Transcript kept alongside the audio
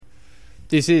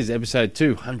This is episode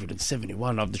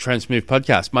 271 of the Transmove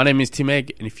podcast. My name is Tim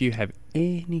Egg, and if you have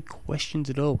any questions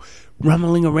at all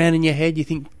rumbling around in your head, you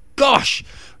think, gosh,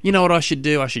 you know what I should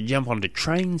do? I should jump onto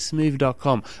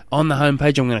trainsmove.com. On the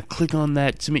homepage, I'm going to click on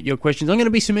that, submit your questions. I'm going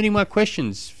to be submitting my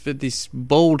questions for this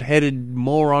bald-headed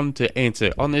moron to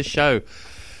answer on this show.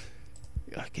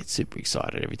 I get super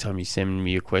excited every time you send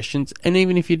me your questions. And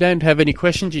even if you don't have any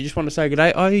questions, you just want to say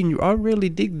g'day, I really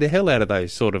dig the hell out of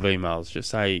those sort of emails. Just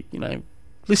say,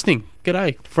 listening,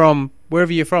 g'day, from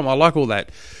wherever you're from. I like all that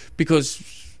because,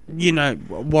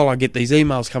 while I get these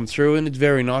emails come through, and it's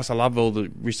very nice. I love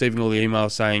receiving all the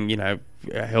emails saying,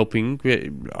 helping.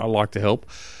 I like to help.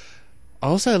 I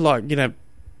also like,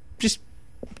 just...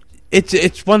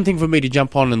 It's one thing for me to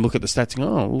jump on and look at the stats and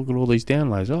go, look at all these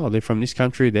downloads. Oh, they're from this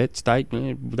country, that state,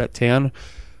 that town.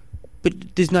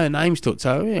 But there's no names to it.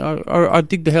 So I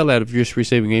dig the hell out of just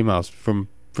receiving emails from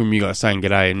you guys saying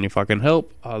g'day. And if I can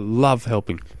help, I love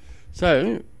helping.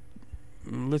 So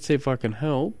let's see if I can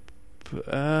help.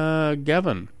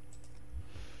 Gavin.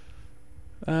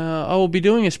 I will be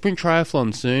doing a sprint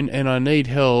triathlon soon, and I need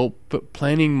help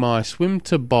planning my swim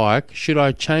to bike. Should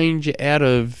I change out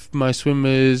of my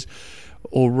swimmers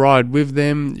or ride with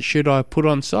them? Should I put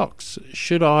on socks?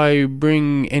 Should I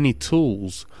bring any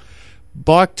tools?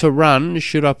 Bike to run,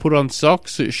 should I put on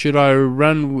socks? Should I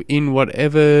run in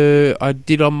whatever I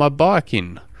did on my bike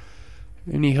in?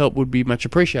 Any help would be much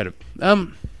appreciated.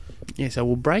 So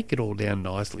we'll break it all down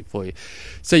nicely for you.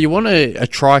 So you want a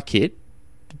tri-kit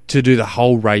to do the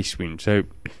whole race swim. So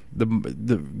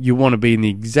you want to be in the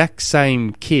exact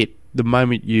same kit the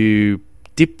moment you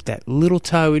dip that little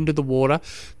toe into the water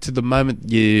to the moment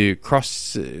you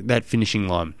cross that finishing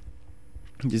line.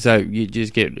 So you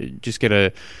just get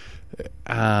a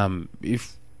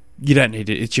if you don't need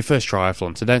it, it's your first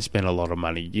triathlon, so don't spend a lot of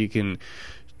money. You can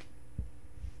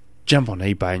jump on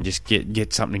eBay and just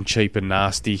get something cheap and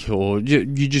nasty, or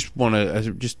you just want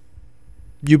to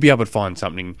you'll be able to find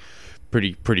something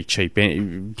pretty cheap.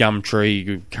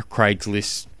 Gumtree,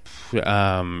 Craigslist,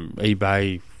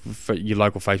 eBay, your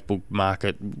local Facebook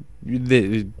market,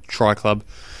 the Tri Club,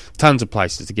 tons of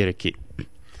places to get a kit.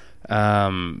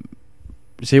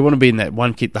 So you want to be in that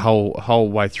one kit the whole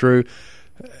way through.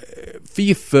 For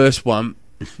your first one,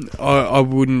 I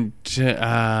wouldn't.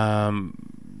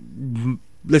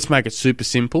 Let's make it super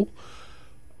simple.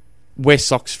 Wear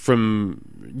socks from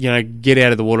get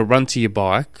out of the water, run to your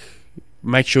bike.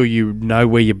 Make sure you know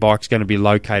where your bike's going to be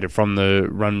located from the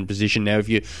run position. Now, if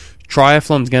your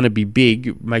triathlon's going to be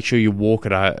big, make sure you walk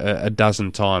it a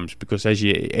dozen times, because as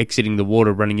you're exiting the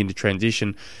water, running into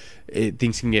transition,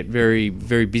 things can get very,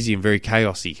 very busy and very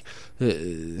chaotic.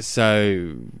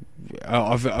 So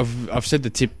I've said the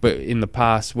tip in the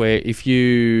past, where if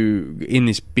you in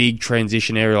this big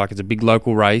transition area, like it's a big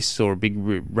local race or a big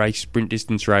race, sprint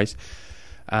distance race,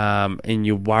 and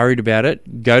you're worried about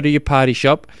it, go to your party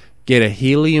shop. Get a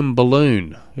helium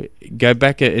balloon, go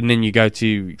back and then you go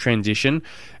to transition,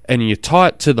 and you tie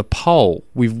it to the pole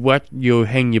with what you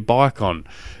hang your bike on.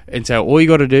 And so all you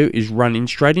got to do is run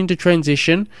straight into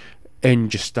transition and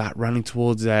just start running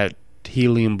towards that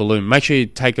helium balloon. Make sure you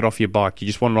take it off your bike. You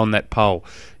just want it on that pole.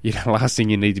 Last thing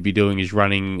you need to be doing is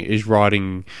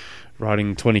riding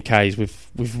 20 Ks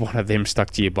with one of them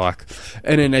stuck to your bike.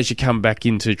 And then as you come back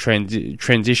into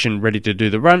transition, ready to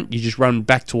do the run, you just run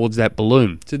back towards that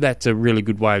balloon. So that's a really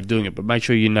good way of doing it. But make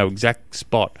sure you know exact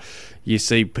spot. You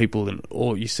see people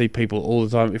all the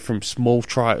time from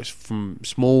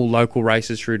small local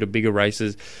races through to bigger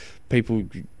races. People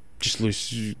just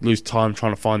lose time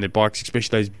trying to find their bikes,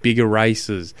 especially those bigger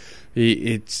races.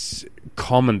 It's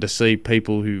common to see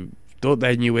people who thought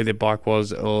they knew where their bike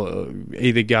was, or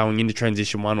either going into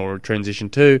transition 1 or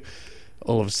transition 2.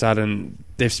 All of a sudden,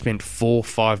 they've spent 4 or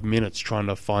 5 minutes trying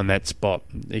to find that spot.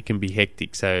 It can be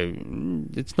hectic, so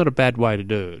it's not a bad way to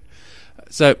do it.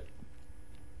 So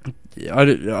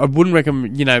I wouldn't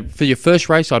recommend, for your first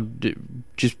race, I'd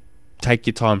just take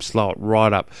your time, slow it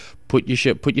right up. Put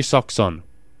your socks on,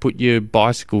 put your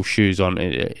bicycle shoes on,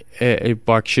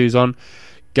 bike shoes on.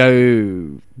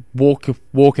 Go walk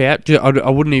out. I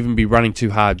wouldn't even be running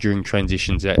too hard during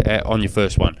transitions on your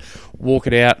first one. Walk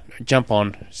it out, jump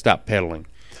on, start pedaling.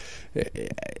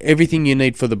 Everything you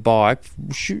need for the bike,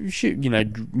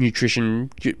 nutrition,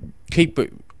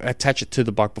 attach it to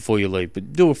the bike before you leave.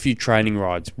 But do a few training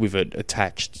rides with it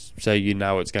attached, so you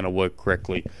know it's going to work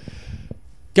correctly.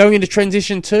 Going into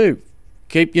transition 2,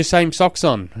 keep your same socks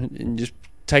on, and just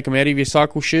take them out of your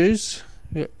cycle shoes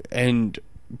and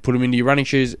put them into your running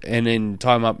shoes, and then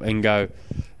tie them up and go.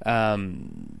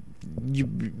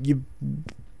 You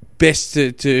best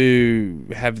to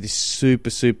have this super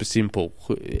simple,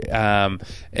 and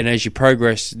as you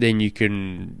progress, then you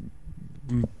can,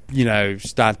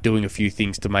 start doing a few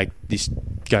things to make this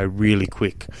go really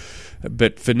quick.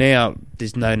 But for now,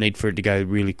 there's no need for it to go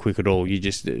really quick at all. You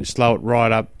just slow it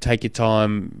right up, take your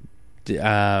time,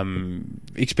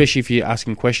 especially if you're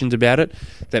asking questions about it.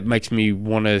 That makes me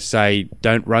want to say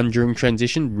don't run during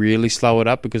transition. Really slow it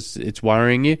up because it's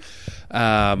worrying you.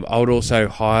 I would also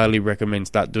highly recommend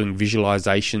start doing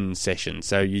visualization sessions.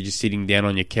 So you're just sitting down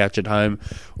on your couch at home,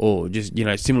 or just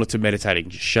similar to meditating.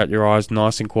 Just shut your eyes,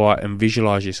 nice and quiet, and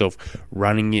visualize yourself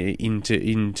running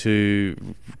into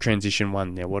transition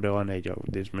one. Now, what do I need? Oh,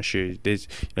 there's my shoes. There's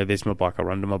my bike. I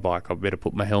run to my bike. I better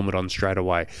put my helmet on straight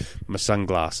away. My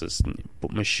sunglasses.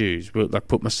 Put my shoes.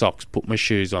 Put my socks. Put my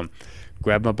shoes on.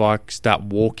 Grab my bike. Start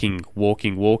walking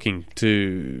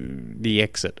to the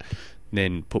exit.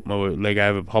 Then put my leg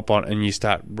over, hop on, and you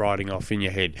start riding off in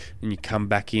your head. And you come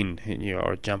back in, and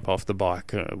or jump off the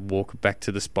bike, walk back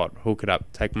to the spot, hook it up,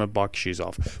 take my bike shoes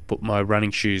off, put my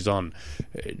running shoes on,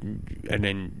 and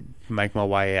then make my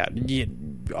way out. Yeah,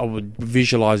 I would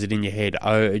visualize it in your head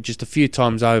just a few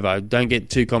times over. Don't get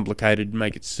too complicated.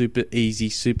 Make it super easy,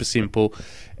 super simple,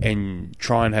 and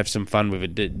try and have some fun with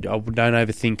it. Don't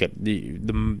overthink it.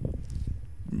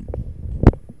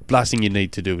 The last thing you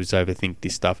need to do is overthink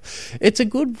this stuff. It's a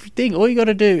good thing. All you got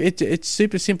to do, it's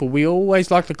super simple. We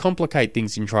always like to complicate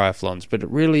things in triathlons, but it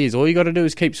really is. All you got to do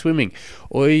is keep swimming,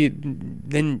 or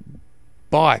then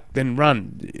bike, then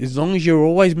run. As long as you're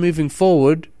always moving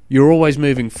forward, you're always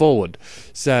moving forward.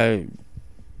 So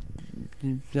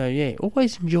yeah,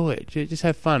 always enjoy it. Just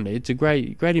have fun. It's a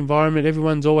great environment.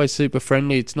 Everyone's always super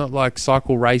friendly. It's not like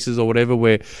cycle races or whatever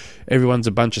where everyone's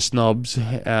a bunch of snobs.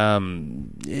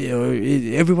 Everyone's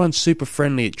super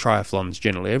friendly at triathlons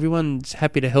generally. Everyone's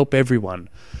happy to help everyone.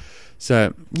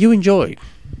 So you enjoy,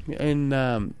 and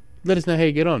let us know how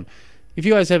you get on. If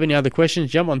you guys have any other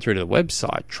questions, jump on through to the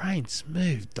website,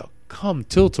 trainsmooth.com.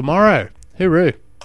 Till tomorrow. Hooroo.